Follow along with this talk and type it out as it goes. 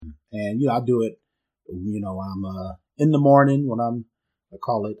And, I do it, I'm, in the morning when I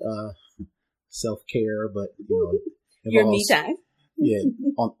call it, self-care, but, your me time. Yeah.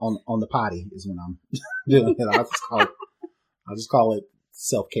 On the potty is when I'm doing it. I just call it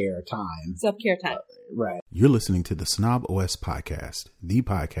self-care time. Self-care time. Right. You're listening to the Snob OS podcast, the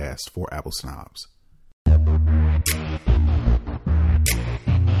podcast for Apple snobs.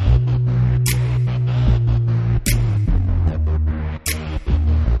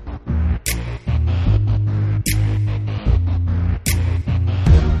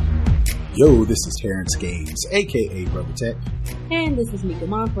 Yo, this is Terrence Gaines, aka Brother Tech. And this is Mika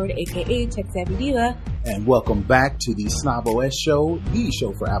Monford, aka Tech Savvy Diva. And welcome back to the Snob OS show, the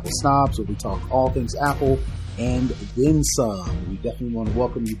show for Apple snobs, where we talk all things Apple and then some. We definitely want to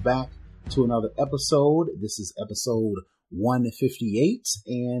welcome you back to another episode. This is episode 158,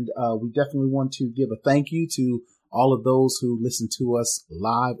 and we definitely want to give a thank you to all of those who listen to us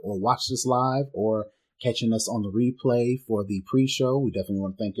live or watch us live or catching us on the replay for the pre-show. We definitely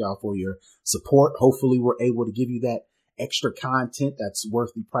want to thank y'all for your support. Hopefully we're able to give you that extra content that's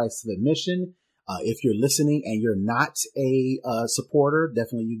worth the price of admission. If you're listening and you're not a supporter,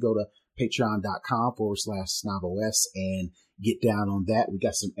 definitely you go to patreon.com/snobos and get down on that. We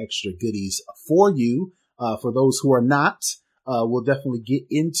got some extra goodies for you. For those who are not, we'll definitely get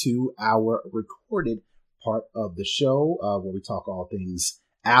into our recorded part of the show where we talk all things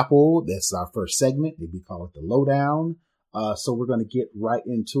Apple. That's our first segment. We call it the lowdown. So we're going to get right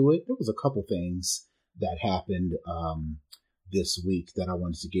into it. There was a couple things that happened this week that I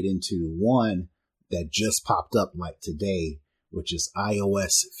wanted to get into. One that just popped up like today, which is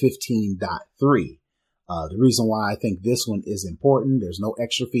iOS 15.3. The reason why I think this one is important, there's no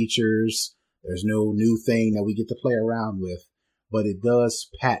extra features. There's no new thing that we get to play around with, but it does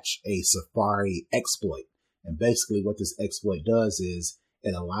patch a Safari exploit. And basically what this exploit does is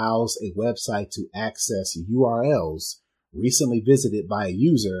it allows a website to access URLs recently visited by a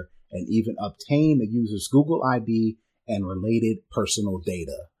user and even obtain the user's Google ID and related personal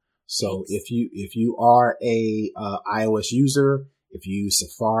data. So if you are a iOS user, if you use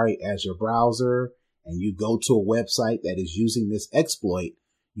Safari as your browser and you go to a website that is using this exploit,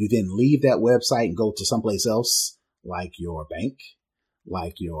 you then leave that website and go to someplace else like your bank,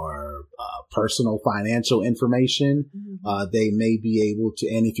 like your personal financial information. They may be able to,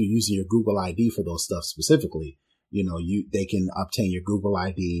 and if you're using your Google ID for those stuff specifically, they can obtain your Google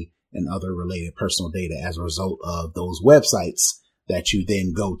ID and other related personal data as a result of those websites that you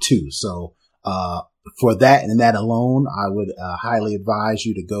then go to. So for that and that alone, I would highly advise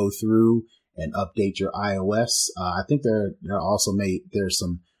you to go through and update your iOS. I think there's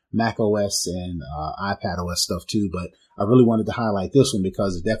some Mac OS and iPad OS stuff too, but I really wanted to highlight this one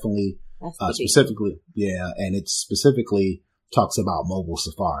because it definitely specifically talks about mobile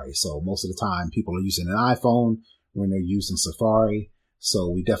Safari. So most of the time people are using an iPhone when they're using Safari. So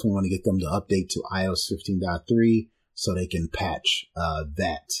we definitely want to get them to update to iOS 15.3 so they can patch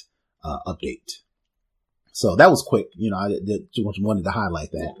that update. So that was quick. I wanted to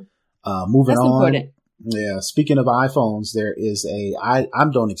highlight that. Yeah. Moving That's on. Important. Yeah. Speaking of iPhones, there is I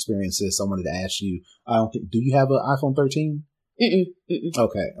don't experience this. I wanted to ask you, do you have an iPhone 13?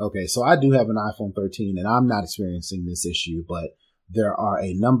 Okay. So I do have an iPhone 13 and I'm not experiencing this issue, but there are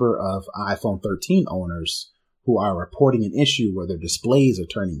a number of iPhone 13 owners who are reporting an issue where their displays are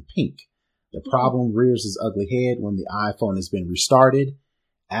turning pink. The problem rears its ugly head when the iPhone has been restarted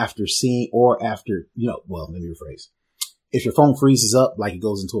let me rephrase. If your phone freezes up, like it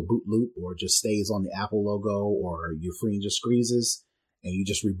goes into a boot loop or just stays on the Apple logo or your screen just freezes and you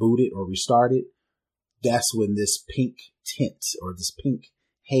just reboot it or restart it, that's when this pink tint or this pink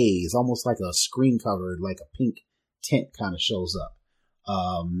haze, almost like a screen cover, like a pink tint kind of shows up.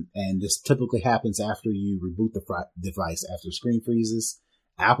 And this typically happens after you reboot the device after the screen freezes.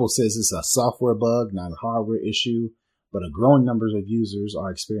 Apple says it's a software bug, not a hardware issue, but a growing number of users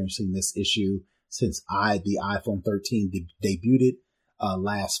are experiencing this issue since the iPhone 13 debuted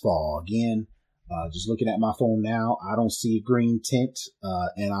last fall. Again, just looking at my phone now, I don't see a green tint,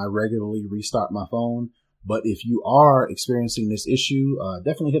 and I regularly restart my phone. But if you are experiencing this issue,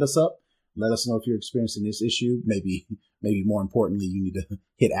 definitely hit us up. Let us know if you're experiencing this issue. Maybe more importantly, you need to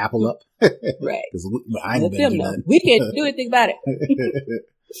hit Apple up. Right. I ain't gonna do nothing. We can't do anything about it.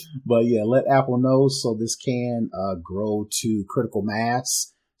 But yeah, let Apple know so this can grow to critical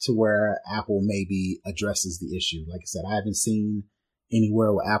mass to where Apple maybe addresses the issue. Like I said, I haven't seen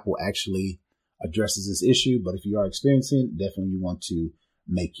anywhere where Apple actually addresses this issue, but if you are experiencing it, definitely you want to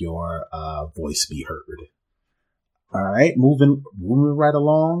make your voice be heard. All right, moving right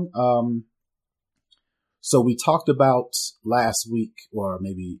along. So we talked about last week, or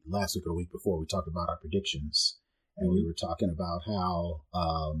maybe last week or a week before, we talked about our predictions, and we were talking about how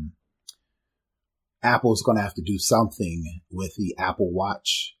Apple's going to have to do something with the Apple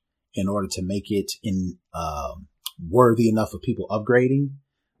Watch in order to make it worthy enough of people upgrading.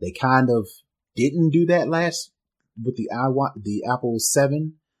 They kind of didn't do that last with the Apple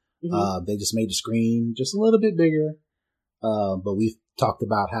 7. They just made the screen just a little bit bigger. But we've talked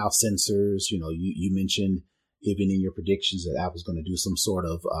about how sensors, you mentioned even in your predictions that Apple's going to do some sort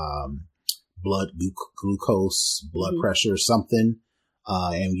of blood glucose, blood pressure, something.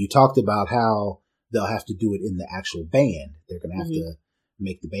 And you talked about how they'll have to do it in the actual band. They're going to have to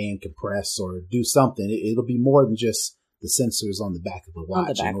make the band compress or do something. It'll be more than just the sensors on the back of the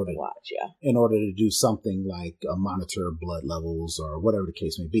watch. In order to do something like monitor blood levels or whatever the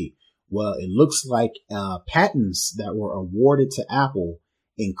case may be. Well, it looks like patents that were awarded to Apple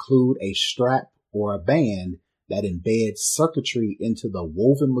include a strap or a band that embeds circuitry into the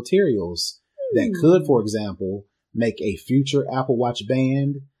woven materials that could, for example, make a future Apple Watch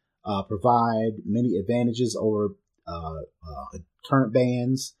band provide many advantages over current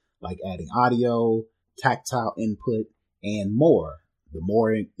bands, like adding audio, tactile input, and more. The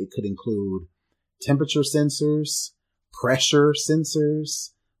more it could include temperature sensors, pressure sensors,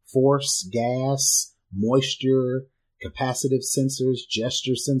 force, gas, moisture, capacitive sensors,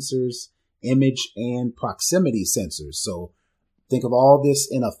 gesture sensors, image and proximity sensors. So think of all this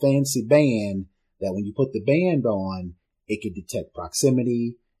in a fancy band that when you put the band on, it could detect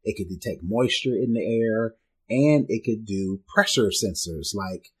proximity, it could detect moisture in the air, and it could do pressure sensors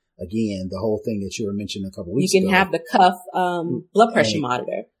like, again, the whole thing that you were mentioning a couple weeks ago. You can have the cuff blood pressure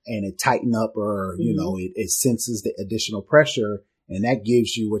monitor. And it tighten up or, it senses the additional pressure, and that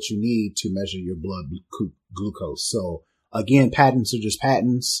gives you what you need to measure your blood glucose. So again, patents are just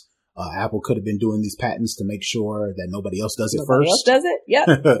patents. Apple could have been doing these patents to make sure that nobody else does it first. Nobody else does it?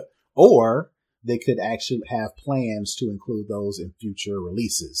 Yep. Or they could actually have plans to include those in future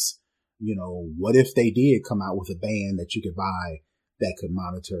releases. What if they did come out with a band that you could buy that could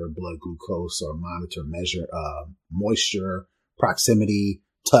monitor blood glucose or measure moisture, proximity,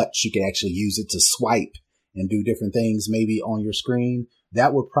 touch? You could actually use it to swipe and do different things maybe on your screen.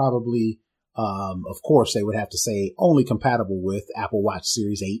 That would probably, of course, they would have to say only compatible with Apple Watch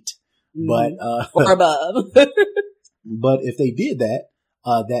Series 8. But or above. But if they did that,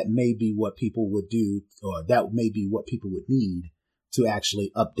 that may be what people would do, or that may be what people would need to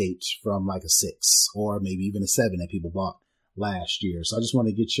actually update from like a 6 or maybe even a 7 that people bought last year. So I just want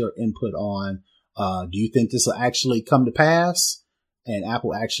to get your input on, do you think this will actually come to pass and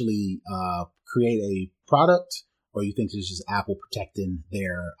Apple actually create a product, or you think this is just Apple protecting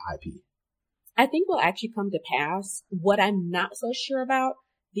their IP? I think will actually come to pass. What I'm not so sure about,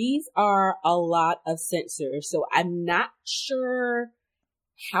 these are a lot of sensors, so I'm not sure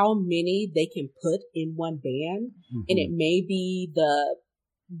how many they can put in one band. And it may be the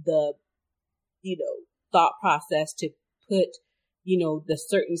thought process to put, the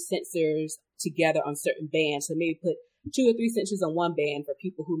certain sensors together on certain bands. So maybe put 2 or 3 sensors on one band for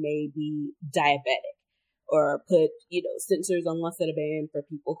people who may be diabetic, or put, sensors on one set of band for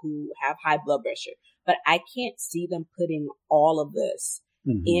people who have high blood pressure. But I can't see them putting all of this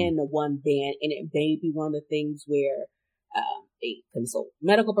in one band. And it may be one of the things where they consult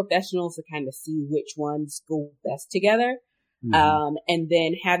medical professionals to kind of see which ones go best together. And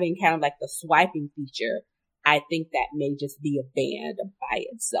then having kind of like the swiping feature, I think that may just be a band by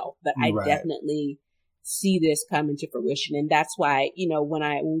itself. But I definitely see this coming to fruition. And that's why,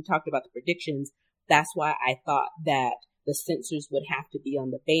 when we talked about the predictions, that's why I thought that the sensors would have to be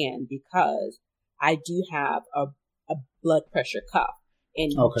on the band, because I do have a blood pressure cuff,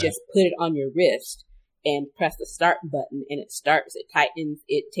 and you just put it on your wrist and press the start button, and it starts, it tightens,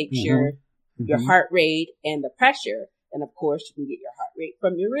 it takes your heart rate and the pressure. And of course you can get your heart rate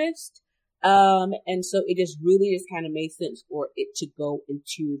from your wrist. And so it just kind of made sense for it to go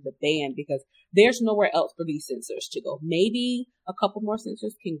into the band, because there's nowhere else for these sensors to go. Maybe a couple more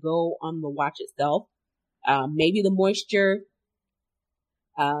sensors can go on the watch itself. Maybe the moisture,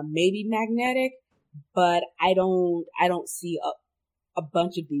 maybe magnetic, but I don't see a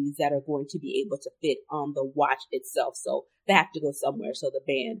bunch of these that are going to be able to fit on the watch itself. So they have to go somewhere. So the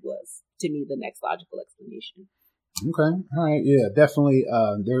band was, to me, the next logical explanation. Okay. All right. Yeah, definitely.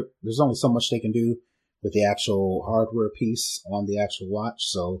 There's only so much they can do with the actual hardware piece on the actual watch.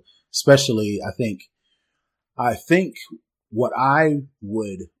 So especially, I think what I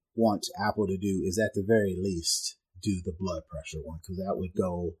would want Apple to do is at the very least do the blood pressure one, because that would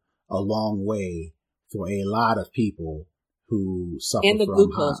go a long way for a lot of people who suffer and the from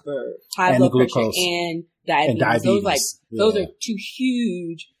glucose for high blood pressure and diabetes. Those are two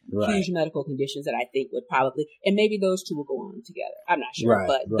huge medical conditions that I think would probably, and maybe those two will go on together. I'm not sure,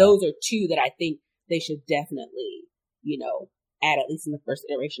 but those are two that I think they should definitely, add at least in the first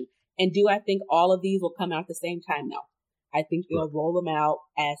iteration. And do I think all of these will come out at the same time? No. I think they'll roll them out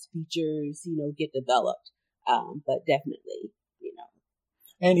as features, get developed. But definitely,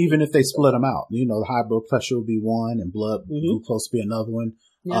 And even if they split them out, the high blood pressure will be one and blood glucose will be another one.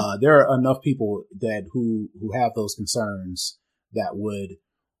 Yeah. There are enough people who have those concerns that would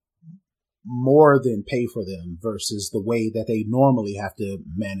more than pay for them versus the way that they normally have to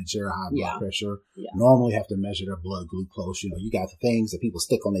manage their high blood pressure, normally have to measure their blood glucose. You got the things that people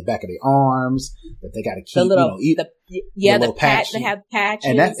stick on the back of their arms that they got to keep, the patch, they have patches.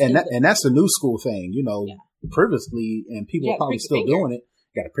 And that's a new school thing, previously, and people are probably still doing it.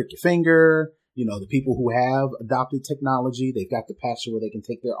 You got to prick your finger. The people who have adopted technology, they've got the patch where they can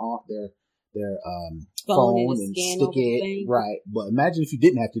take their phone and stick it. Right. But imagine if you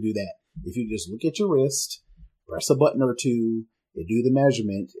didn't have to do that. If you just look at your wrist, press a button or two, you do the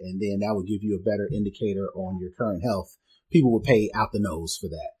measurement, and then that would give you a better indicator on your current health. People would pay out the nose for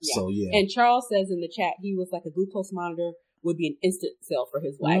that. Yeah. So, yeah. And Charles says in the chat, he was like, a glucose monitor would be an instant sell for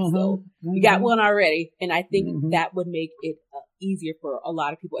his wife. So you got one already. And I think that would make it easier for a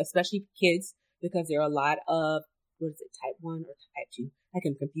lot of people, especially kids, because there are a lot of, type 1 or type 2? I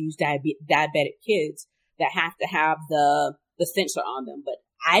can confuse diabetic kids that have to have the sensor on them. But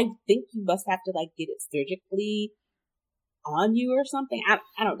I think you must have to get it surgically on you or something. I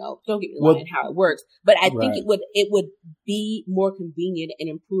don't know. Don't get me wrong how it works, but I think it would be more convenient and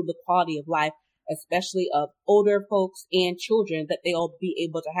improve the quality of life, especially of older folks and children, that they'll be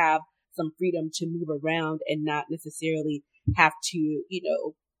able to have some freedom to move around and not necessarily have to,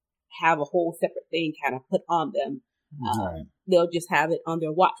 have a whole separate thing kind of put on them. They'll just have it on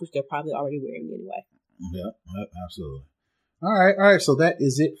their watch, which they're probably already wearing anyway. Yeah, absolutely. All right. So that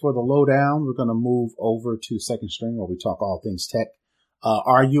is it for the lowdown. We're going to move over to Second String, where we talk all things tech.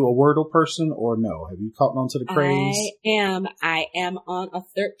 Are you a Wordle person or no? Have you caught on to the craze? I am on a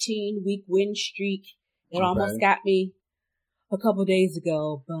 13-week win streak. It almost got me a couple days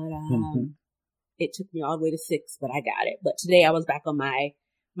ago, but it took me all the way to 6, but I got it. But today I was back on my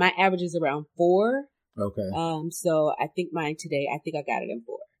average is around 4. Okay. So I think mine today, I think I got it in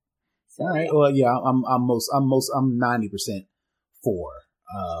 4. So, all right. Well, yeah, I'm 90% 4.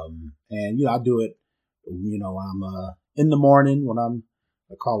 And I do it, I'm in the morning when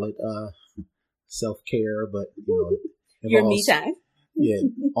I call it self-care, but your me time. Yeah,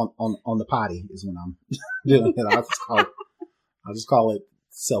 on the potty is when I'm doing it. I just call it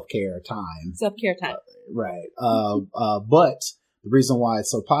self-care time. Self-care time. Right. But the reason why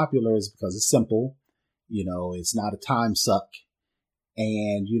it's so popular is because it's simple. It's not a time suck.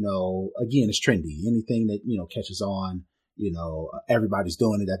 And, again, it's trendy. Anything that, catches on, everybody's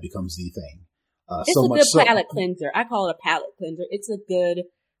doing it, that becomes the thing. It's a good palate cleanser. I call it a palate cleanser. It's a good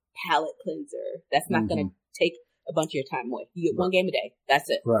palate cleanser. That's not going to take a bunch of your time away. You get one game a day. That's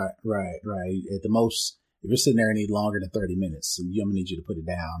it. Right. At the most, if you're sitting there and need longer than 30 minutes, I'm going to need you to put it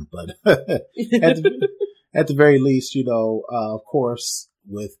down. But at the very least, of course,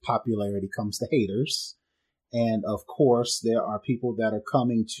 with popularity comes the haters. And of course, there are people that are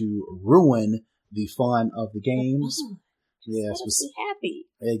coming to ruin the fun of the games. Yes, be happy.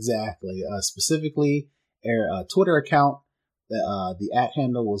 Exactly. Specifically, a Twitter account. The @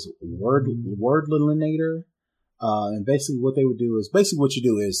 handle was Wordlinator. And basically, what you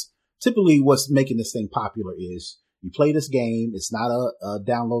do is typically what's making this thing popular is you play this game. It's not a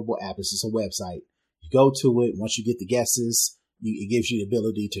downloadable app. It's just a website. You go to it. Once you get the guesses, it gives you the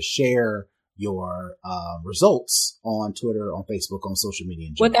ability to share your results on Twitter, on Facebook, on social media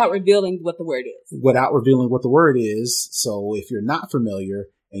in general. Without revealing what the word is. So if you're not familiar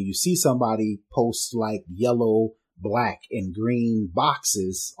and you see somebody post yellow, black, and green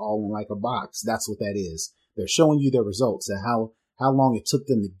boxes all in a box, that's what that is. They're showing you their results and how long it took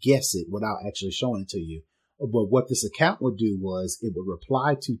them to guess it without actually showing it to you. But what this account would do was it would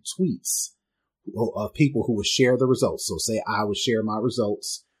reply to tweets of people who would share the results. So say I would share my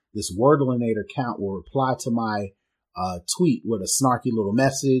results. This Wordlinator account will reply to my tweet with a snarky little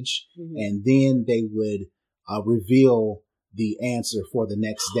message, and then they would reveal the answer for the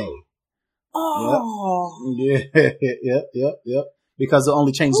next day. Oh, yep. Because it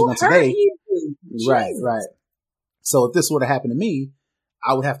only changes once a day. Right. So if this would have happened to me,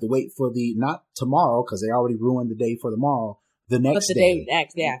 I would have to wait for not tomorrow, because they already ruined the day for tomorrow. The next day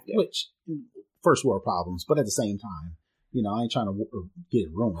after. Which first world problems, but at the same time. I ain't trying to get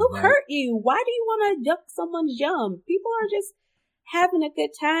it ruined. Who right? hurt you? Why do you want to yuck someone's yum? People are just having a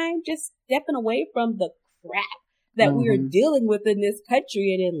good time, just stepping away from the crap that we are dealing with in this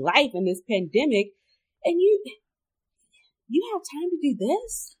country and in life in this pandemic. And you have time to do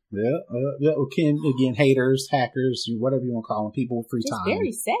this? Yeah. Again, haters, hackers, whatever you want to call them, people with free time.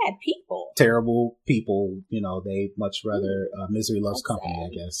 Very sad people. Terrible people. They much rather misery loves company, sad.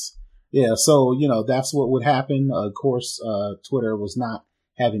 I guess. Yeah. So, that's what would happen. Of course, Twitter was not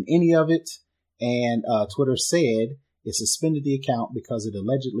having any of it. And Twitter said it suspended the account because it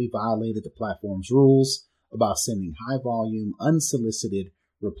allegedly violated the platform's rules about sending high volume, unsolicited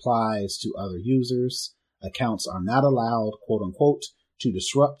replies to other users. Accounts are not allowed, quote unquote, to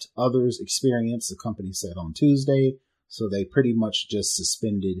disrupt others' experience, the company said on Tuesday. So they pretty much just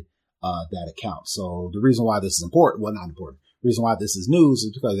suspended that account. So the reason why this is important, well, not important, the reason why this is news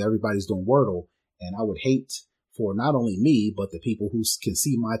is because everybody's doing Wordle. And I would hate for not only me, but the people who can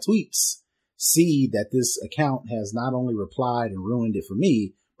see my tweets, see that this account has not only replied and ruined it for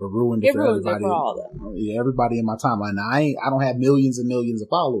me, but ruined it for everybody. Everybody in my timeline. Now, I don't have millions and millions of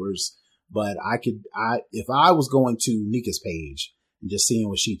followers, but if I was going to Nika's page and just seeing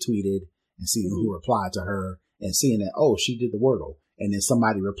what she tweeted and seeing who replied to her and seeing that, oh, she did the Wordle. And then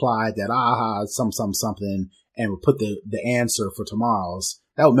somebody replied that, something, and would put the answer for tomorrow's.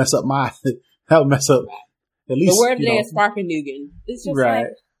 That would mess up at least. The word today is Farfanugan. It's just right.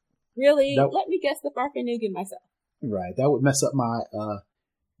 Like, really? Let me guess the Farfanugan myself. Right. That would mess up my,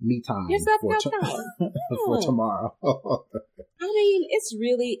 me time for tomorrow. I mean, it's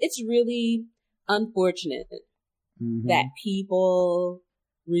really unfortunate that people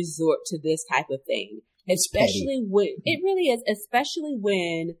resort to this type of thing, especially when it really is, especially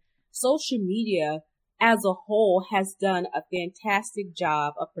when social media as a whole has done a fantastic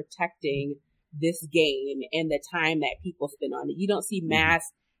job of protecting this game and the time that people spend on it. You don't see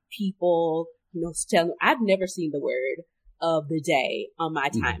mass people, I've never seen the word of the day on my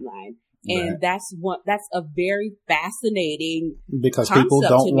timeline. And that's a very fascinating because people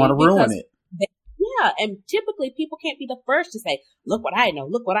don't want to ruin it. And typically people can't be the first to say, look what I know,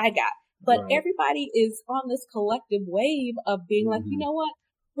 look what I got. But everybody is on this collective wave of being like, you know what?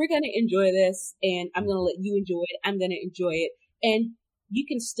 We're going to enjoy this and I'm going to let you enjoy it. I'm going to enjoy it. And you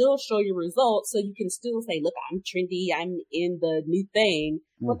can still show your results. So you can still say, look, I'm trendy. I'm in the new thing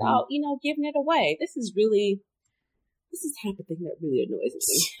without, giving it away. This is the type of thing that really annoys me.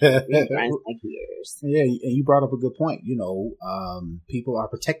 It grinds my gears. Yeah, and you brought up a good point. People are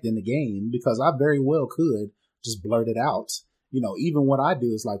protecting the game because I very well could just blurt it out. Even what I do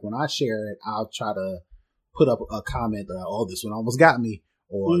is like when I share it, I'll try to put up a comment that, oh, this one almost got me.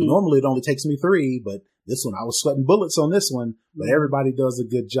 Or normally it only takes me 3, but this one, I was sweating bullets on this one. But everybody does a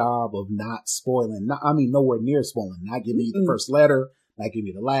good job of not spoiling. Nowhere near spoiling. Not giving you the first letter. Not give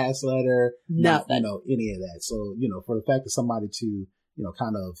you the last letter, nothing, any of that. So, for the fact that somebody to,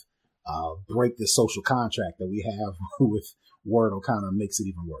 kind of, break this social contract that we have with Wordle kind of makes it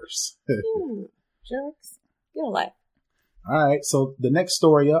even worse. Jerks. Get a life. All right. So the next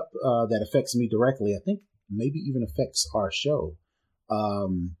story up, that affects me directly, I think maybe even affects our show.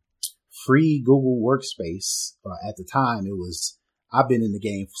 Free Google Workspace. At the time I've been in the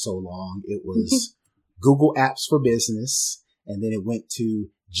game for so long. It was Google Apps for Business. And then it went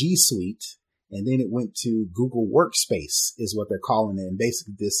to G Suite, and then it went to Google Workspace is what they're calling it. And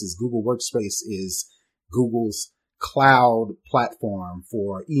basically Google Workspace is Google's cloud platform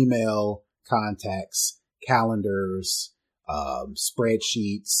for email, contacts, calendars,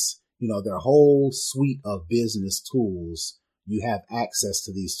 spreadsheets, their whole suite of business tools. You have access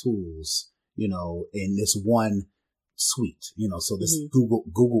to these tools, in this one suite, so this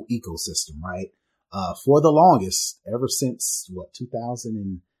Google ecosystem, right? For the longest, ever since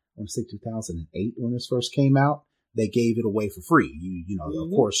 2008 when this first came out, they gave it away for free. Of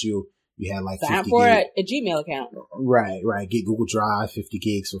course you had like 50 for a Gmail account. Right. Get Google Drive, 50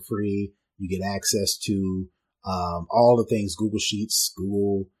 gigs for free. You get access to, all the things, Google Sheets,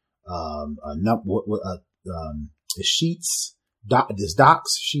 Google, Sheets, there's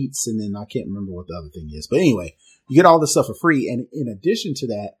Docs, Sheets, and then I can't remember what the other thing is. But anyway, you get all this stuff for free. And in addition to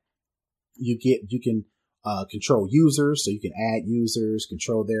that, you can control users, so you can add users,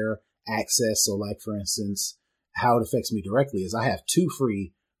 control their access. So like, for instance, how it affects me directly is I have 2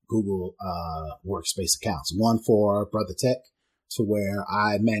 free Google Workspace accounts. One for Brother Tech, to where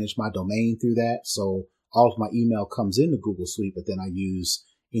I manage my domain through that. So all of my email comes into Google Suite, but then I use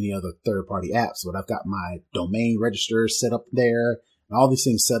any other third-party apps. But I've got my domain register set up there and all these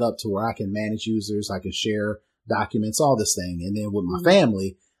things set up to where I can manage users. I can share documents, all this thing. And then with my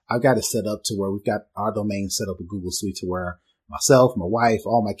family, I've got it set up to where we've got our domain set up with Google Suite to where myself, my wife,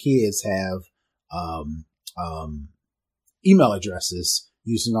 all my kids have, email addresses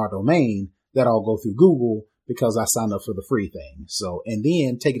using our domain that all go through Google because I signed up for the free thing. So, and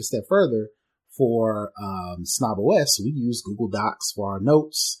then take it a step further for, Snob OS, we use Google Docs for our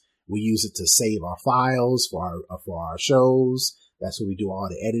notes. We use it to save our files for our shows. That's where we do all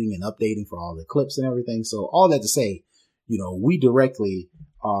the editing and updating for all the clips and everything. So all that to say, we directly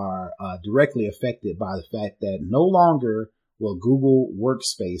are directly affected by the fact that no longer will Google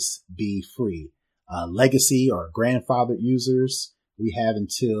Workspace be free. Legacy or grandfathered users, we have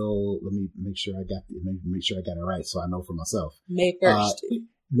until, let me make sure I got it right so I know for myself. May 1st.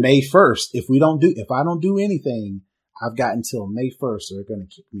 May 1st. If I don't do anything, I've got until May 1st. So they're going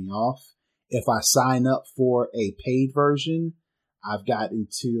to kick me off. If I sign up for a paid version, I've got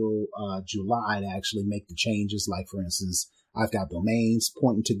until July to actually make the changes. Like, for instance, I've got domains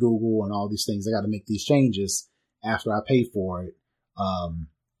pointing to Google and all these things. I got to make these changes after I pay for it,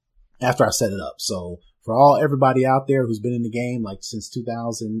 after I set it up. So for everybody out there who's been in the game, like since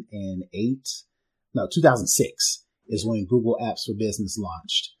 2006 is when Google Apps for Business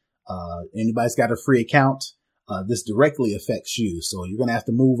launched. Anybody's got a free account, this directly affects you. So you're going to have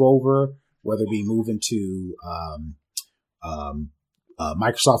to move over, whether it be moving to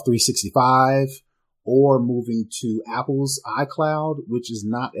Microsoft 365 or moving to Apple's iCloud, which is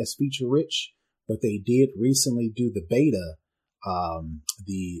not as feature rich, but they did recently do the beta,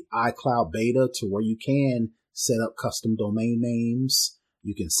 the iCloud beta, to where you can set up custom domain names.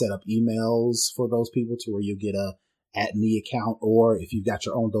 You can set up emails for those people to where you get a @me account, or if you've got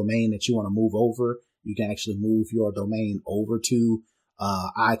your own domain that you want to move over, you can actually move your domain over to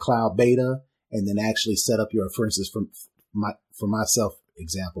iCloud beta and then actually set up your, for instance, for myself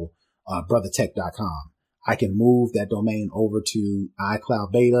example, brothertech.com. I can move that domain over to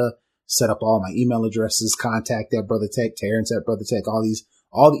iCloud beta, set up all my email addresses, contact at BrotherTech, Terrence at BrotherTech, all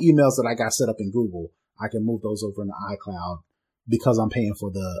the emails that I got set up in Google, I can move those over into iCloud because I'm paying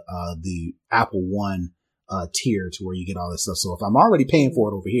for the Apple One tier to where you get all this stuff. So if I'm already paying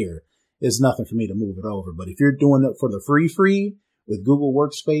for it over here, it's nothing for me to move it over. But if you're doing it for the free with Google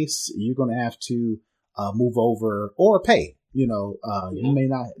Workspace, you're going to have to move over or pay. You may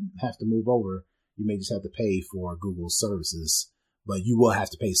not have to move over. You may just have to pay for Google's services, but you will have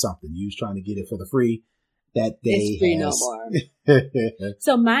to pay something. You was trying to get it for the free. That day it's free no more.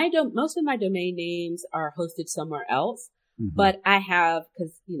 So most of my domain names are hosted somewhere else, but I have,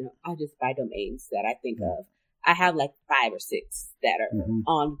 because I just buy domains that I think of. I have like 5 or 6 that are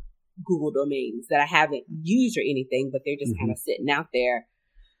on Google domains that I haven't used or anything, but they're just kind of sitting out there.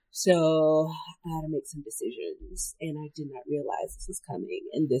 So I had to make some decisions, and I did not realize this was coming,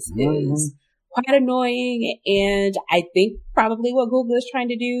 and this is quite annoying. And I think probably what Google is trying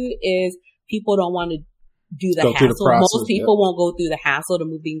to do is people don't want to do the hassle. Most people won't go through the hassle to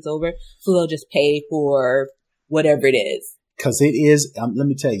move things over, so they'll just pay for whatever it is. Because it is, let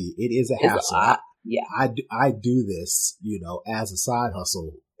me tell you, it is a hassle. Yeah, I do this, as a side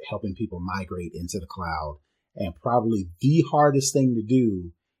hustle, helping people migrate into the cloud, and probably the hardest thing to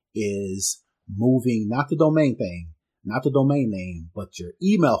do is moving not the domain name, but your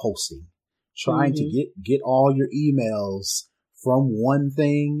email hosting. Trying to get all your emails from one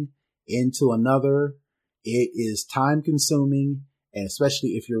thing into another. It is time consuming, and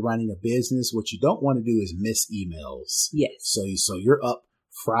especially if you're running a business, what you don't want to do is miss emails. Yes. So you're up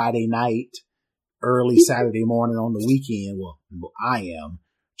Friday night, early Saturday morning on the weekend. Well, I am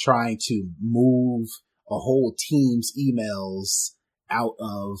trying to move a whole team's emails out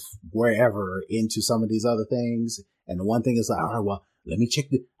of wherever into some of these other things. And the one thing is like, all right, well, let me check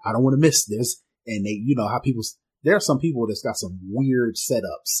I don't want to miss this. And they, how there are some people that's got some weird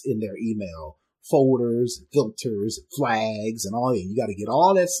setups in their email, folders, filters, flags, and all that. You got to get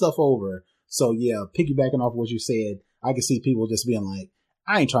all that stuff over. So yeah, piggybacking off what you said, I can see people just being like,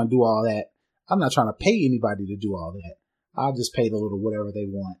 I ain't trying to do all that. I'm not trying to pay anybody to do all that. I'll just pay the little whatever they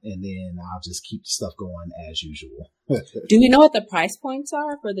want, and then I'll just keep the stuff going as usual. Do we know what the price points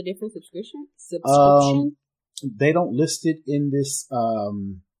are for the different subscriptions? They don't list it in this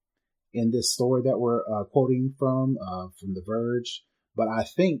story that we're quoting from The Verge, but I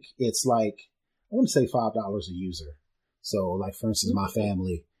think it's like, I want to say $5 a user. So like, for instance, my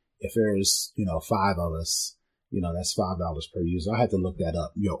family, if there's, 5 of us, that's $5 per user. I had to look that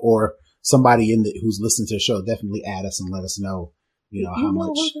up, or somebody who's listening to the show, definitely add us and let us know, how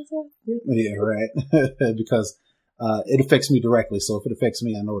much. Yeah, right. Because, it affects me directly. So if it affects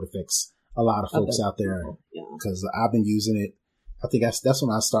me, I know it affects a lot of folks out there, because I've been using it. I think that's when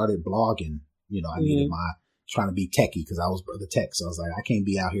I started blogging. I needed my trying to be techie because I was Brother Tech. So I was like, I can't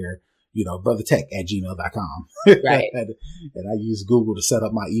be out here, brothertech@gmail.com. Right. and I use Google to set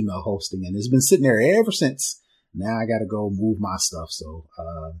up my email hosting, and it's been sitting there ever since. Now I got to go move my stuff. So,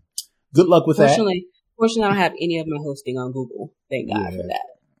 good luck with that. Fortunately, I don't have any of my hosting on Google. Thank God for that.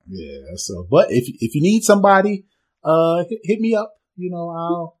 Yeah. So, but if you need somebody, hit me up.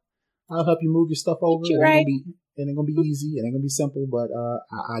 I'll help you move your stuff over. It ain't gonna be easy. It ain't gonna be simple, but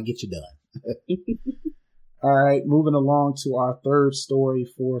I'll get you done. All right, moving along to our third story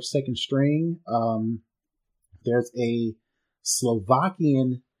for Second String. There's a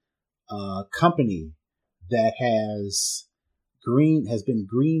Slovakian company that has been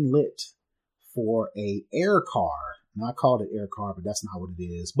greenlit for a air car. Now, I called it air car, but that's not what it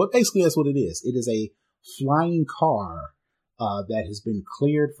is. But basically, that's what it is. It is a flying car that has been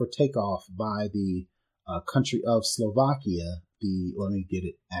cleared for takeoff by the country of Slovakia. Let me get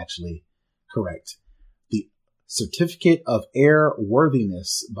it actually correct. The Certificate of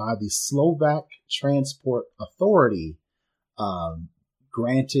Airworthiness by the Slovak Transport Authority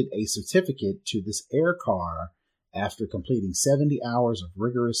granted a certificate to this air car after completing 70 hours of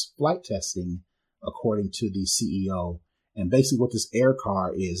rigorous flight testing, according to the CEO. And basically what this air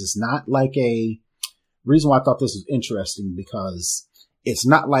car is, it's not like reason why I thought this was interesting, because it's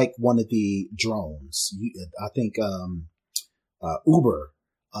not like one of the drones. I think Uber,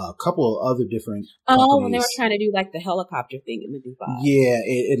 a couple of other different companies. When they were trying to do like the helicopter thing in the Dubai. Yeah,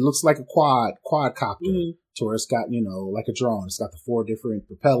 it looks like a quadcopter, to where it's got, like a drone. It's got the 4 different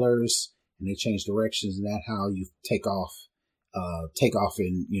propellers, and they change directions, and that's how you take off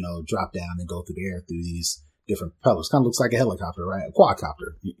and, drop down and go through the air through these different propellers. Kind of looks like a helicopter, right? A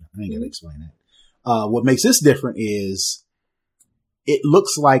quadcopter. I ain't gonna explain that. What makes this different is it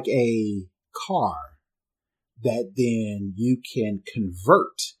looks like a car that then you can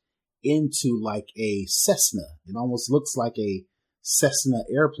convert into like a Cessna. It almost looks like a Cessna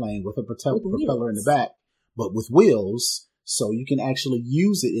airplane with a propeller in the back, but with wheels. So you can actually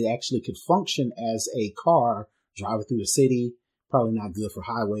use it. It actually could function as a car driving through the city. Probably not good for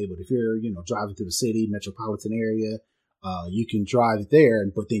highway, but if you're, driving through the city, metropolitan area, you can drive it there,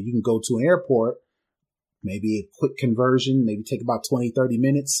 but then you can go to an airport, maybe a quick conversion, maybe take about 20, 30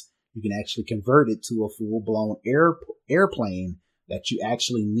 minutes. You can actually convert it to a full-blown airplane that you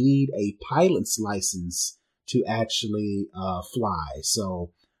actually need a pilot's license to actually fly.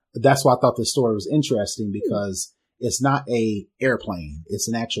 So that's why I thought this story was interesting, because it's not a airplane. It's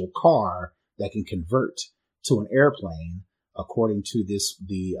an actual car that can convert to an airplane. According to this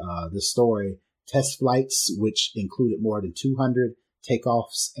story, test flights, which included more than 200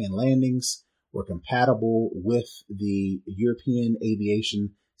 takeoffs and landings, were compatible with the European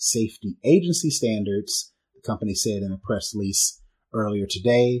Aviation Safety Agency standards, the company said in a press release earlier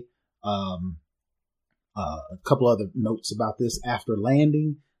today. A couple other notes about this. After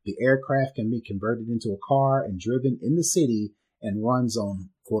landing, the aircraft can be converted into a car and driven in the city and runs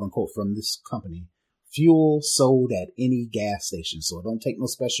on, quote unquote, from this company, fuel sold at any gas station. So don't take no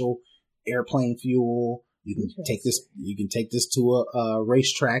special airplane fuel. You can take this to a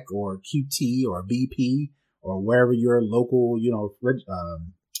racetrack or QT or BP or wherever your local,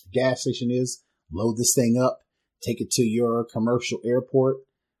 gas station is. Load this thing up, take it to your commercial airport,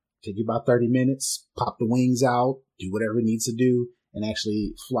 take you about 30 minutes, pop the wings out, do whatever it needs to do, and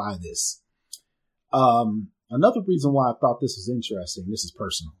actually fly this. Another reason why I thought this was interesting, this is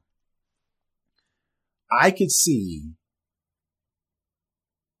personal. I could see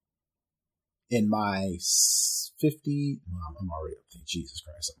in my 50, I'm already up there. Jesus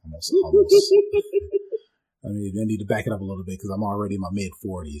Christ, I'm almost. I need to back it up a little bit because I'm already in my mid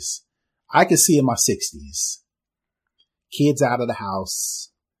 40s. I could see in my 60s, kids out of the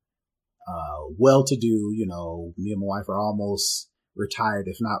house, well-to-do, me and my wife are almost retired,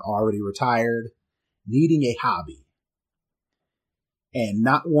 if not already retired, needing a hobby and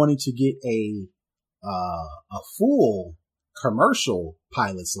not wanting to get a full commercial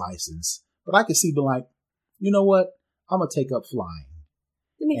pilot's license. But I could see being like, you know what? I'm going to take up flying.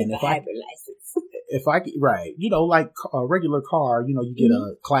 Let me get a hybrid license. If I could, right. Like a regular car, you get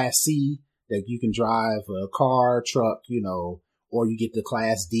a Class C that you can drive, a car, truck, or you get the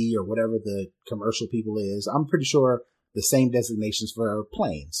Class D or whatever the commercial people is. I'm pretty sure the same designations for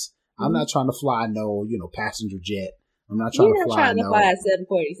planes. I'm not trying to fly no, passenger jet. I'm not trying to fly a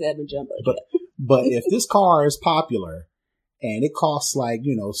 747 jumbo jet. But if this car is popular and it costs like,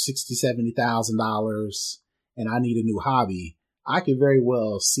 $60,000, $70,000 and I need a new hobby, I could very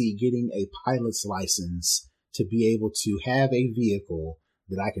well see getting a pilot's license to be able to have a vehicle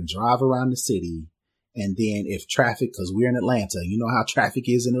that I can drive around the city. And then if traffic, because we're in Atlanta, you know how traffic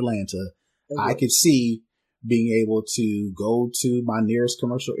is in Atlanta, I could see being able to go to my nearest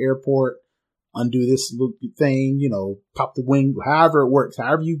commercial airport, undo this little thing, you know, pop the wing, however it works,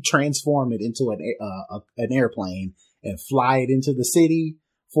 however you transform it into an airplane and fly it into the city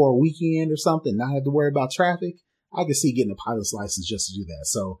for a weekend or something, not have to worry about traffic. I can see getting a pilot's license just to do that.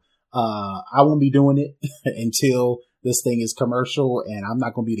 So, I won't be doing it until this thing is commercial, and I'm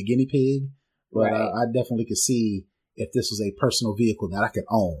not going to be the guinea pig, but I definitely could see if this was a personal vehicle that I could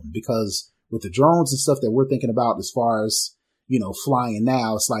own, because with the drones and stuff that we're thinking about as far as, you know, flying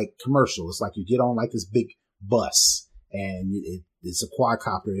now, it's like commercial. It's like you get on like this big bus and it's a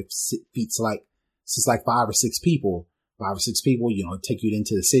quadcopter. It seats like, it's like 5 or 6 people, you know, take you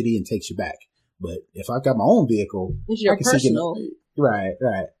into the city and takes you back. But if I've got my own vehicle, it's your personal. Right.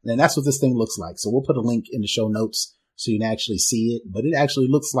 And that's what this thing looks like. So we'll put a link in the show notes so you can actually see it. But it actually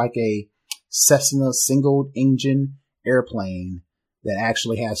looks like a Cessna single engine airplane that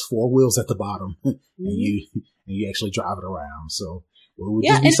actually has 4 wheels at the bottom, and you actually drive it around. So it would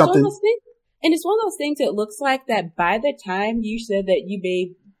just be something. And it's one of those things that looks like that by the time you said that you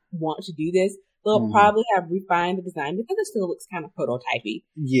may want to do this, they'll probably have refined the design, because it still looks kind of prototypey.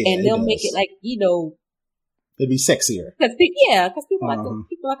 Yeah, and they'll make it like, you know, it'd be sexier. Because people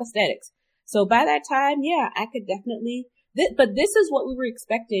like aesthetics. So by that time, yeah, I could definitely. But this is what we were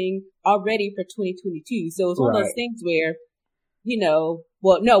expecting already for 2022. So it's one of those things where, you know,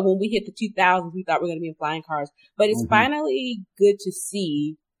 well, no, when we hit the 2000s, we thought we were going to be in flying cars. But it's finally good to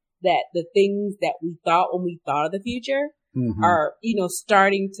see that the things that we thought when we thought of the future are, you know,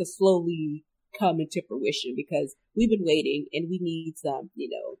 starting to slowly come into fruition, because we've been waiting and we need some, you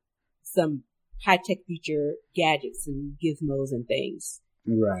know, some high-tech future gadgets and gizmos and things.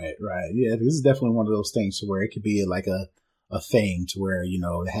 Right. Yeah, this is definitely one of those things to where it could be like a thing to where, you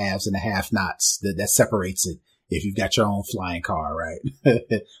know, the haves and the have-nots that separates it if you've got your own flying car, right?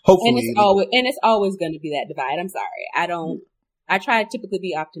 Hopefully. And it's always going to be that divide. I'm sorry. I try to typically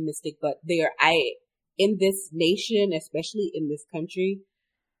be optimistic, but in this nation, especially in this country,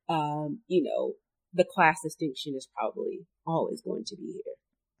 you know, the class distinction is probably always going to be here.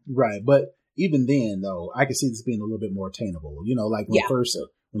 Right. But even then, though, I can see this being a little bit more attainable. You know, like when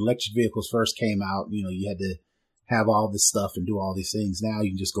electric vehicles first came out, you know, you had to have all this stuff and do all these things. Now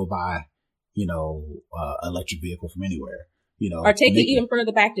you can just go buy, you know, electric vehicle from anywhere, you know. Or take it even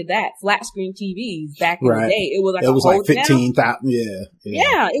further back to that, flat screen TVs back in the day. It was like 15,000.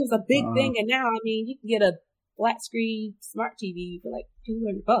 Yeah, it was a big thing. And now, I mean, you can get a flat screen smart TV for like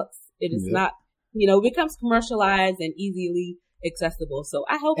 $200. It is not, you know, it becomes commercialized and easily accessible. So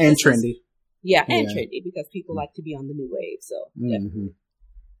I hope and trendy. And trendy, because people like to be on the new wave. So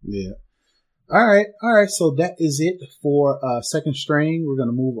yeah. All right. So that is it for Second String. We're going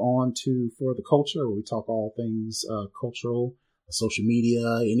to move on to For the Culture, where we talk all things cultural, social media,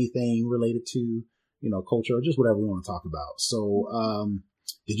 anything related to, you know, culture, or just whatever we want to talk about. So,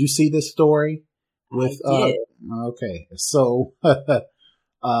 did you see this story? I did. Okay. So,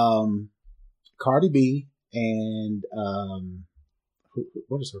 Cardi B and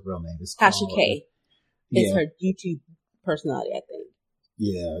what is her real name? It's Tasha K. It's her YouTube personality, I think.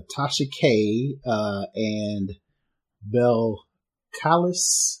 Yeah, Tasha K. And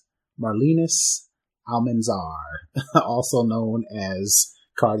Belcalis Marlenis Almanzar, also known as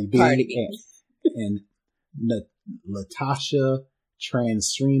Cardi B. And Latasha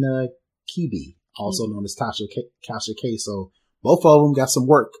Transrena Kibi, also known as Tasha K. So both of them got some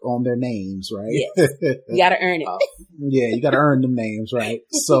work on their names, right? Yes. You gotta earn it. Yeah, you gotta earn them names, right?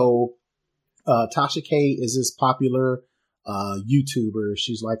 So, Tasha K is this popular, YouTuber.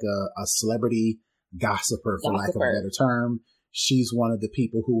 She's like a celebrity gossiper, for lack of a better term. She's one of the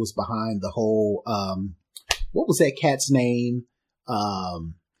people who was behind the whole, what was that cat's name?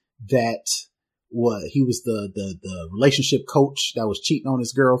 He was the relationship coach that was cheating on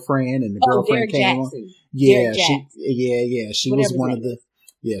his girlfriend, and the girlfriend Derek came Jackson. on. Yeah, she was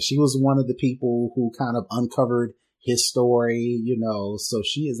one of the people who kind of uncovered his story, you know. So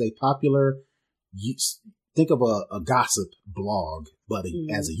she is a popular, think of a gossip blog, but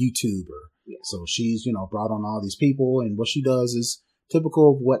as a YouTuber. Yeah. So she's, you know, brought on all these people, and what she does is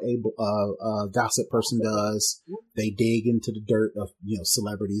typical of what a gossip person does. They dig into the dirt of, you know,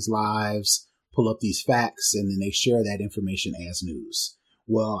 celebrities' lives, pull up these facts, and then they share that information as news.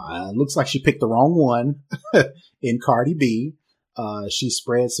 Well, looks like she picked the wrong one in Cardi B. She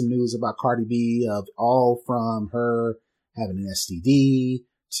spread some news about Cardi B, of all from her having an STD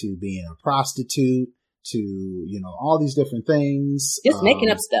to being a prostitute to, you know, all these different things. Just making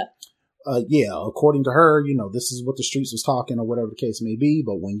up stuff. According to her, you know, this is what the streets was talking, or whatever the case may be.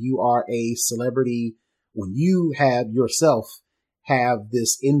 But when you are a celebrity, when you have yourself have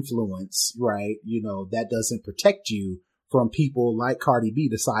this influence, right? That doesn't protect you from people like Cardi B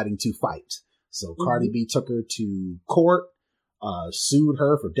deciding to fight. So Cardi B took her to court, sued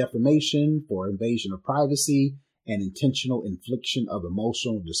her for defamation, for invasion of privacy, and intentional infliction of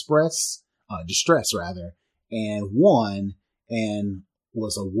emotional distress, and won, and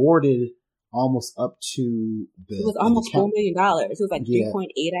was awarded almost up to it was almost $4 million. It was like 3.8,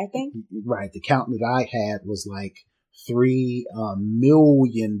 I think. Right. The count that I had was like $3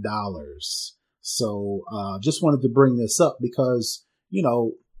 million. So, just wanted to bring this up because,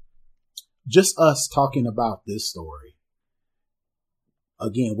 just us talking about this story.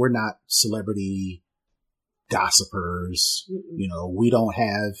 Again, we're not celebrity gossipers. We don't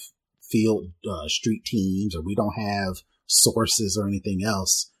have field street teams, or we don't have sources or anything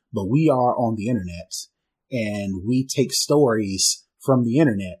else, but we are on the internet, and we take stories from the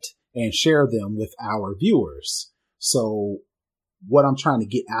internet and share them with our viewers. So what I'm trying to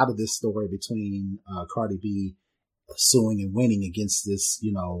get out of this story between Cardi B suing and winning against this,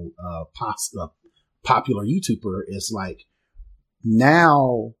 popular YouTuber is like,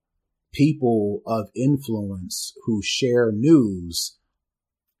 now people of influence who share news,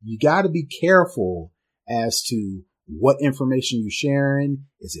 you got to be careful as to what information you're sharing.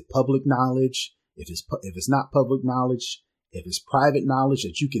 Is it public knowledge? If it's not public knowledge, if it's private knowledge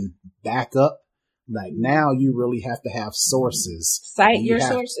that you can back up, like now you really have to have sources. Cite your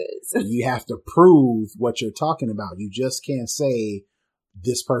sources. You have to prove what you're talking about. You just can't say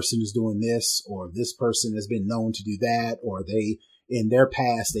this person is doing this, or this person has been known to do that, or they, in their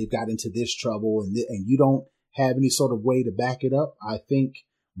past, they've got into this trouble, and you don't have any sort of way to back it up. I think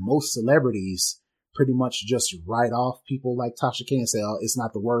most celebrities pretty much just write off people like Tasha K and say, oh, it's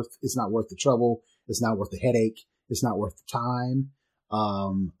not worth the trouble. It's not worth the headache. It's not worth the time.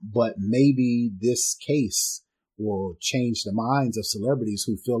 But maybe this case will change the minds of celebrities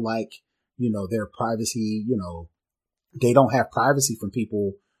who feel like, their privacy, they don't have privacy from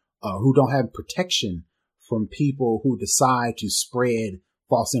people, who don't have protection from people who decide to spread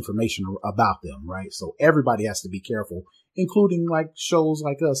false information about them. Right. So everybody has to be careful, including like shows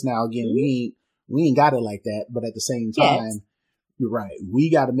like us. Now, again, we ain't got it like that, but at the same time, you're right. We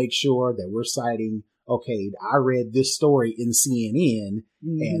got to make sure that we're citing, okay, I read this story in CNN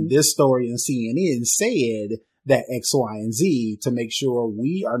and this story in CNN said that X, Y, and Z, to make sure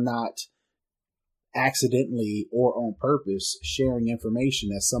we are not accidentally or on purpose sharing information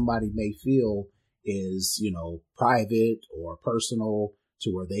that somebody may feel is, private or personal, to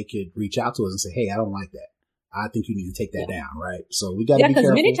where they could reach out to us and say, hey, I don't like that. I think you need to take that down, right? So we got to be careful. Yeah,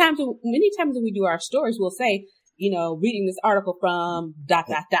 because many times when we do our stories, we'll say, reading this article from ...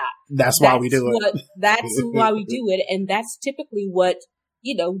 That's why we do it. That's why we do it. And that's typically what,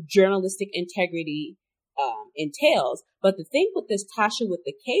 journalistic integrity entails. But the thing with this Tasha with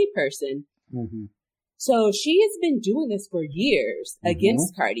the K person, so she has been doing this for years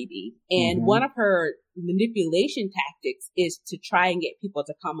against Cardi B. And one of her manipulation tactics is to try and get people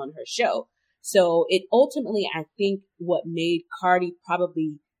to come on her show. So it ultimately, I think what made Cardi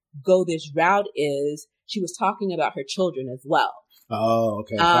probably go this route is she was talking about her children as well. Oh,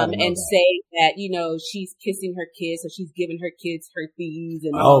 okay. And say that, she's kissing her kids, so she's giving her kids herpes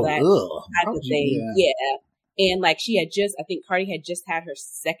and all that type of thing. Yeah. And like I think Cardi had just had her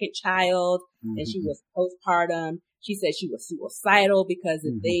second child and she was postpartum. She said she was suicidal because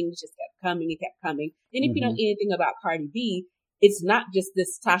the things just kept coming and kept coming. And if you know anything about Cardi B, it's not just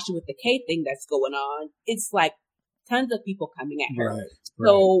this Tasha with the K thing that's going on. It's like tons of people coming at her. Right.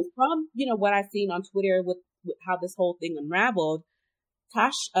 So from, what I've seen on Twitter with how this whole thing unraveled,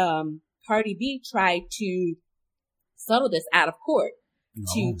 Cardi B tried to settle this out of court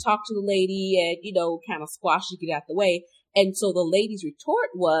to talk to the lady and, kind of squash it, get out the way. And so the lady's retort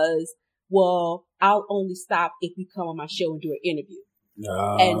was, well, I'll only stop if you come on my show and do an interview.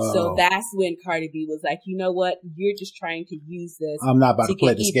 And so that's when Cardi B was like, you know what? You're just trying to use this. I'm not about to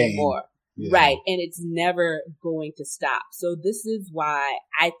play this game. More. Yeah. Right. And it's never going to stop. So this is why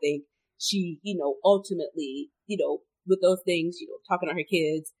I think she, ultimately, with those things, talking to her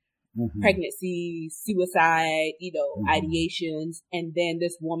kids, pregnancy, suicide, ideations, and then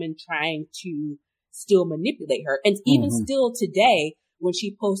this woman trying to still manipulate her. And even still today, when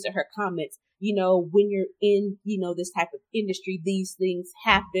she posted her comments, when you're in, this type of industry, these things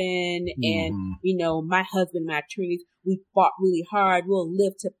happen. And, my husband, my attorneys, we fought really hard. We'll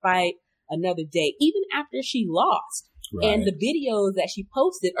live to fight another day, even after she lost. Right. And the videos that she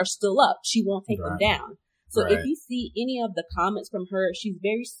posted are still up. She won't take them down. So if you see any of the comments from her, she's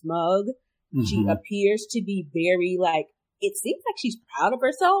very smug. She appears to be very it seems like she's proud of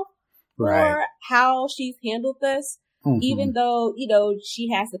herself for how she's handled this. Even though, she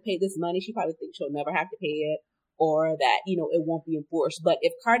has to pay this money, she probably thinks she'll never have to pay it, or that, it won't be enforced. But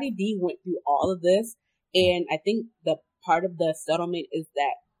if Cardi B went through all of this, and I think the part of the settlement is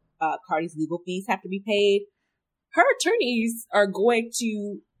that Cardi's legal fees have to be paid, her attorneys are going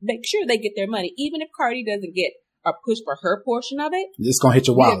to make sure they get their money, even if Cardi doesn't get a push for her portion of it. It's going to hit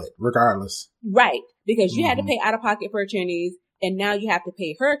your wallet, regardless. Right. Because you had to pay out of pocket for attorneys, and now you have to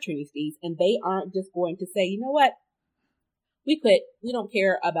pay her attorney's fees, and they aren't just going to say, you know what, we quit. We don't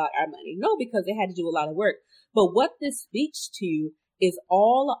care about our money. No, because they had to do a lot of work. But what this speaks to is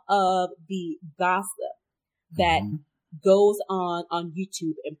all of the gossip that goes on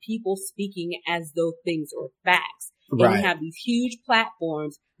YouTube and people speaking as though things are facts. And you have these huge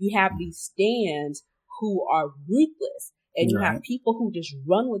platforms. You have these stands who are ruthless. And you have people who just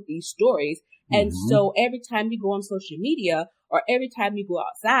run with these stories. And so every time you go on social media or every time you go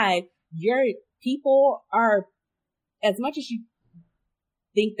outside, your people are, as much as you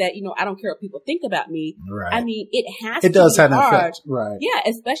think that, I don't care what people think about me. Right. I mean, it does have an effect. Right. Yeah.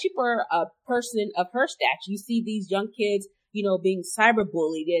 Especially for a person of her stature. You see these young kids, being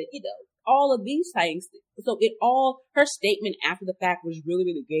cyberbullied and, all of these things. So her statement after the fact was really,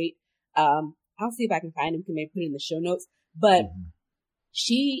 really great. I'll see if I can find him, can maybe put it in the show notes, but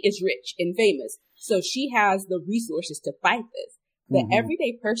she is rich and famous. So she has the resources to fight this. The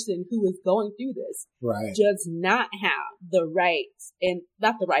everyday person who is going through this does not have the rights, and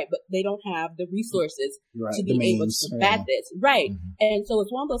not the right, but they don't have the resources to be able to combat this. Right. And so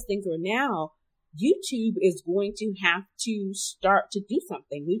it's one of those things where now YouTube is going to have to start to do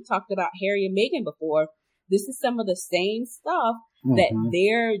something. We've talked about Harry and Meghan before. This is some of the same stuff that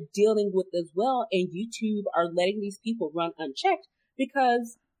they're dealing with as well. And YouTube are letting these people run unchecked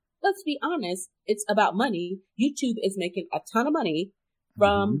because, let's be honest, it's about money. YouTube is making a ton of money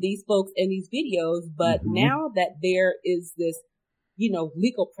from these folks in these videos. But now that there is this,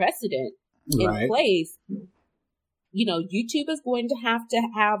 legal precedent in place, YouTube is going to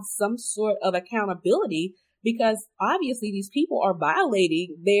have some sort of accountability because obviously these people are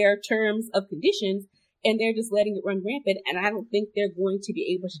violating their terms of conditions and they're just letting it run rampant. And I don't think they're going to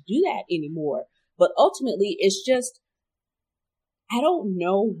be able to do that anymore. But ultimately, it's just, I don't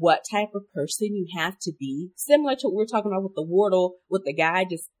know what type of person you have to be. Similar to what we were talking about with the Wardle, with the guy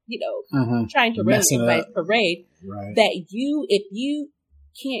just, trying to run a parade. Right. That if you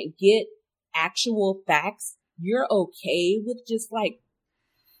can't get actual facts, you're okay with just like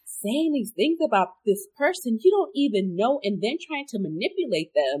saying these things about this person you don't even know and then trying to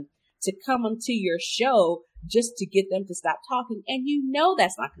manipulate them to come onto your show just to get them to stop talking. And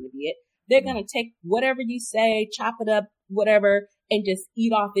that's not going to be it. They're going to take whatever you say, chop it up, whatever, and just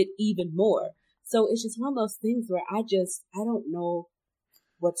eat off it even more. So it's just one of those things where I don't know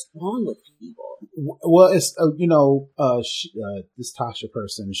what's wrong with people. Well, it's, this Tasha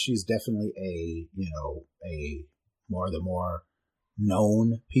person, she's definitely a more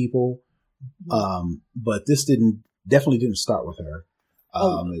known people. But this definitely didn't start with her.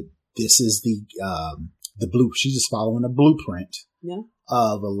 This is she's just following a blueprint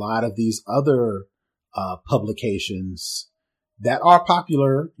of a lot of these other publications that are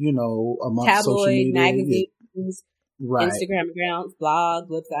popular, amongst tabloid, social media. Magazines, Instagram accounts, blogs,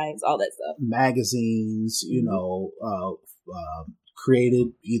 websites, all that stuff. Magazines, created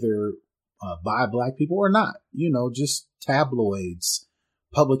either by Black people or not, just tabloids,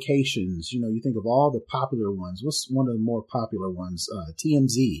 publications. You think of all the popular ones. What's one of the more popular ones?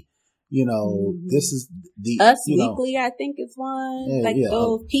 TMZ. This is the Us Weekly, I think is one.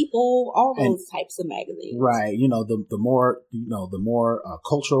 Those People, all those types of magazines. Right. The more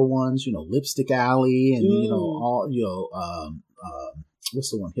cultural ones, Lipstick Alley and, all,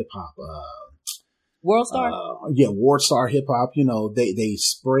 what's the one? Hip hop, World Star? World Star Hip Hop. They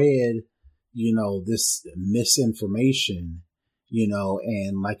spread, this misinformation,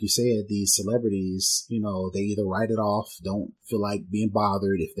 and like you said, these celebrities, they either write it off, don't feel like being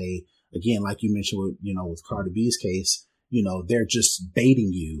bothered. If they, again, like you mentioned with, with Cardi B's case, they're just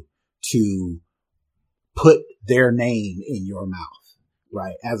baiting you to put their name in your mouth,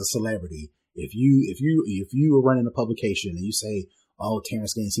 right? As a celebrity. If you are running a publication and you say, oh,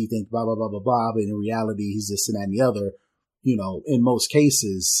 Terrence Gaines, he thinks blah, blah, blah, blah, blah, but in reality, he's this and that and the other, in most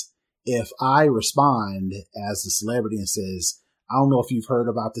cases, if I respond as a celebrity and says, I don't know if you've heard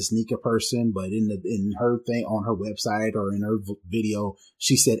about this Nika person, but in her thing on her website or in her video,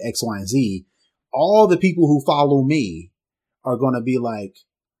 she said X, Y, and Z. All the people who follow me are going to be like,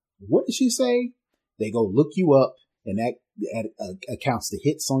 what did she say? They go look you up, and that accounts to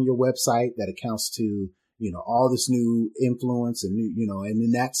hits on your website. That accounts to, all this new influence and new, and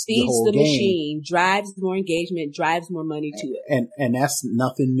then that's feeds the whole the game. machine, drives more engagement, drives more money to it. And that's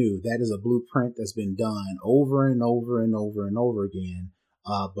nothing new. That is a blueprint that's been done over and over and over and over again.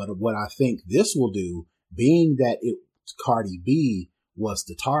 But what I think this will do, being that Cardi B was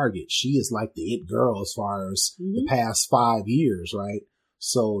the target, she is like the it girl as far as the past 5 years, right?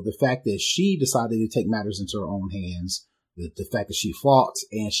 So the fact that she decided to take matters into her own hands, the fact that she fought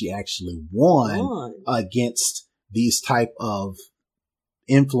and she actually won against these type of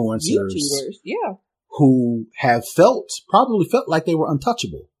influencers who have probably felt like they were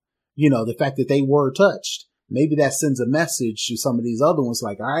untouchable. The fact that they were touched, maybe that sends a message to some of these other ones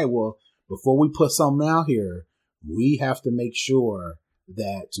like, all right, well, before we put something out here, we have to make sure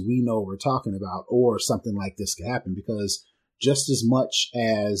that we know what we're talking about, or something like this could happen, because just as much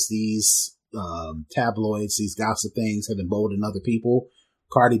as these tabloids, these gossip things have emboldened other people,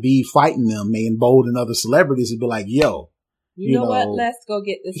 Cardi B fighting them may embolden other celebrities and be like, yo, you know what? Let's go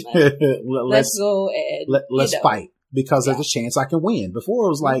get this money. let's go and let's fight, because there's a chance I can win. Before it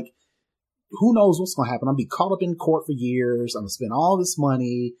was like, who knows what's going to happen? I'll be caught up in court for years. I'm going to spend all this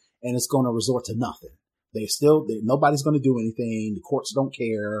money and it's going to resort to nothing. Nobody's going to do anything. The courts don't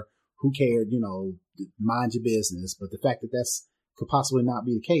care. Who cared? Mind your business. But the fact that that's could possibly not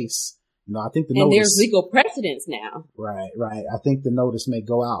be the case, I think there's legal precedents now. Right. I think the notice may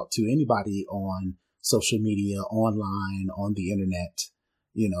go out to anybody on social media, online, on the internet,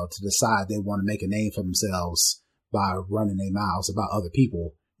 to decide they want to make a name for themselves by running their mouths about other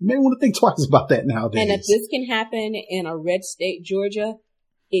people. You may want to think twice about that nowadays. And if this can happen in a red state, Georgia,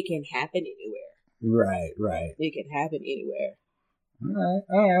 it can happen anywhere. Right. It can happen anywhere.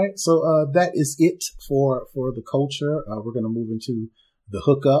 All right. So that is it for the culture. We're going to move into the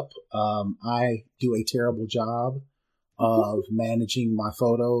hookup. I do a terrible job of managing my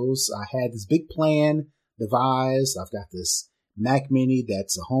photos. I had this big plan devised. I've got this Mac Mini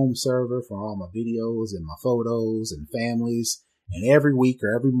that's a home server for all my videos and my photos and families. And every week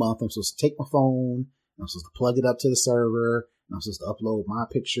or every month, I'm supposed to take my phone, I'm supposed to plug it up to the server, and I'm supposed to upload my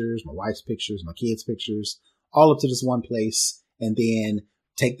pictures, my wife's pictures, my kids' pictures, all up to this one place, and then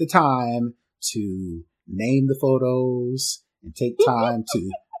take the time to name the photos and take time to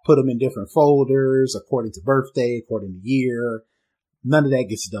put them in different folders according to birthday, according to year. None of that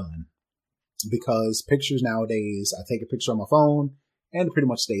gets done, because pictures nowadays, I take a picture on my phone and it pretty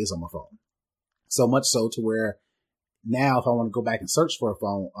much stays on my phone. So much so to where now if I want to go back and search for a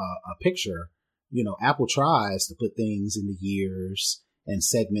picture, Apple tries to put things in the years and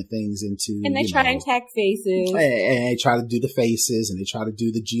segment things into, and they try and tag faces, and they try to do the faces, and they try to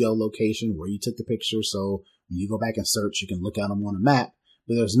do the geolocation where you took the picture. So when you go back and search, you can look at them on a map.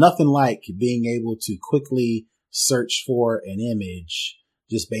 But there's nothing like being able to quickly search for an image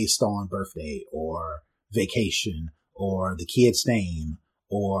just based on birthday or vacation or the kid's name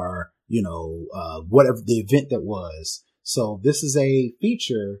or, whatever the event that was. So this is a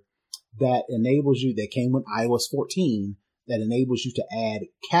feature that enables you, that came with iOS 14, that enables you to add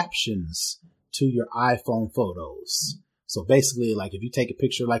captions to your iPhone photos. So basically, like if you take a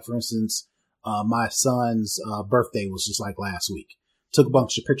picture, like for instance, my son's birthday was just like last week. Took a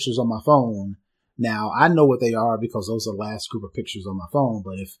bunch of pictures on my phone. Now I know what they are because those are the last group of pictures on my phone.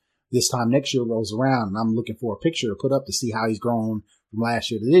 But if this time next year rolls around and I'm looking for a picture to put up to see how he's grown from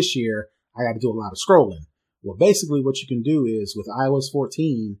last year to this year, I got to do a lot of scrolling. Well, basically what you can do is with iOS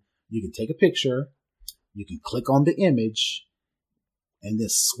 14, you can take a picture, you can click on the image, and then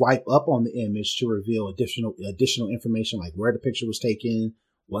swipe up on the image to reveal additional information like where the picture was taken,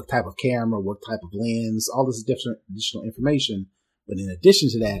 what type of camera, what type of lens, all this additional information. But in addition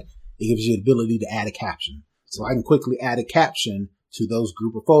to that, it gives you the ability to add a caption. So I can quickly add a caption to those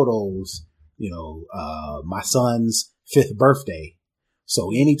group of photos, my son's 5th birthday.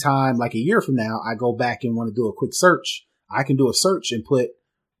 So anytime, like a year from now, I go back and want to do a quick search, I can do a search and put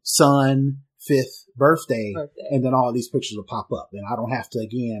son 5th birthday, and then all these pictures will pop up. And I don't have to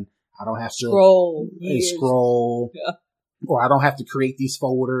scroll, yeah. Or I don't have to create these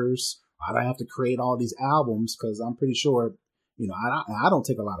folders. I don't have to create all these albums, because I'm pretty sure, I don't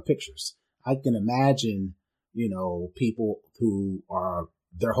take a lot of pictures. I can imagine, people who are,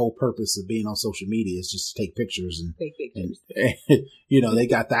 their whole purpose of being on social media is just to take pictures and they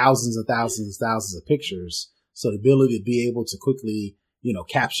got thousands and thousands and thousands of pictures. So the ability to be able to quickly,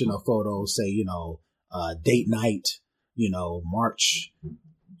 caption a photo, say, date night, March,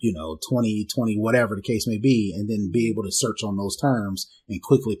 2020, whatever the case may be, and then be able to search on those terms and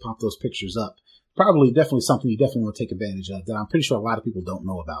quickly pop those pictures up. Definitely something you definitely want to take advantage of that I'm pretty sure a lot of people don't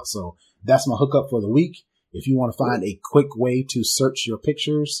know about. So that's my hookup for the week. If you want to find a quick way to search your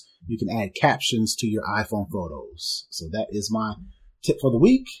pictures you can add captions to your iPhone photos. So that is my tip for the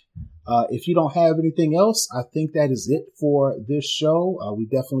week. If you don't have anything else, I think that is it for this show. We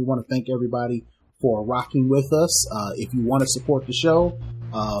definitely want to thank everybody for rocking with us. If you want to support the show,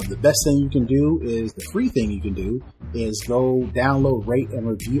 the best thing you can do is, the free thing you can do is go download, rate, and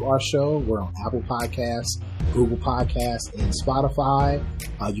review our show. We're on Apple Podcasts, Google Podcasts, and Spotify.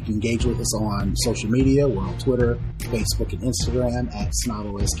 You can engage with us on social media. We're on Twitter, Facebook, and Instagram at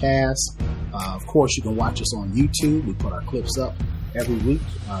SnobOScast. Of course, you can watch us on YouTube. We put our clips up every week.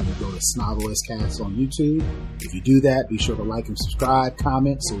 You go to SnobOScast on YouTube. If you do that, be sure to like and subscribe,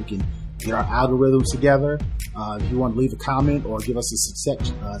 comment, so we can get our algorithms together. If you want to leave a comment or give us a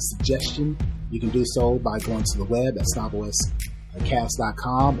suggestion, you can do so by going to the web at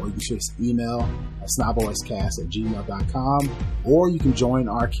snoboscast.com, or you can just email at snoboscast@gmail.com, or you can join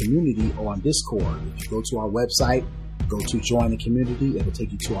our community on Discord. If you go to our website, go to join the community, it'll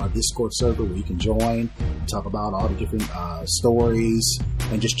take you to our Discord server where you can join and talk about all the different stories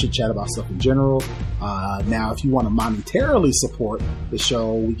and just chit chat about stuff in general. Now, if you want to monetarily support the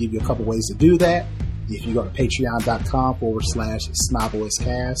show, we give you a couple ways to do that. If you go to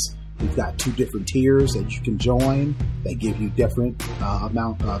patreon.com/SnobOScast, we've got 2 different tiers that you can join that give you different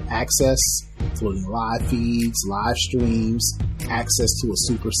amount of access, including live feeds, live streams, access to a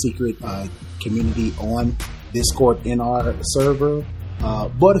super secret community on Discord in our server.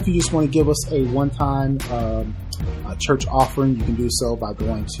 But if you just want to give us a one-time church offering, you can do so by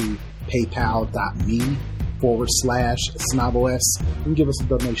going to paypal.me/SnobOS and give us a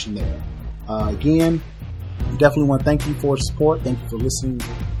donation there. Again, definitely want to thank you for your support. Thank you for listening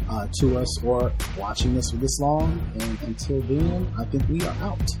to us or watching us for this long. And until then, I think we are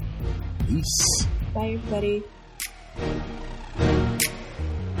out. Peace. Bye, everybody.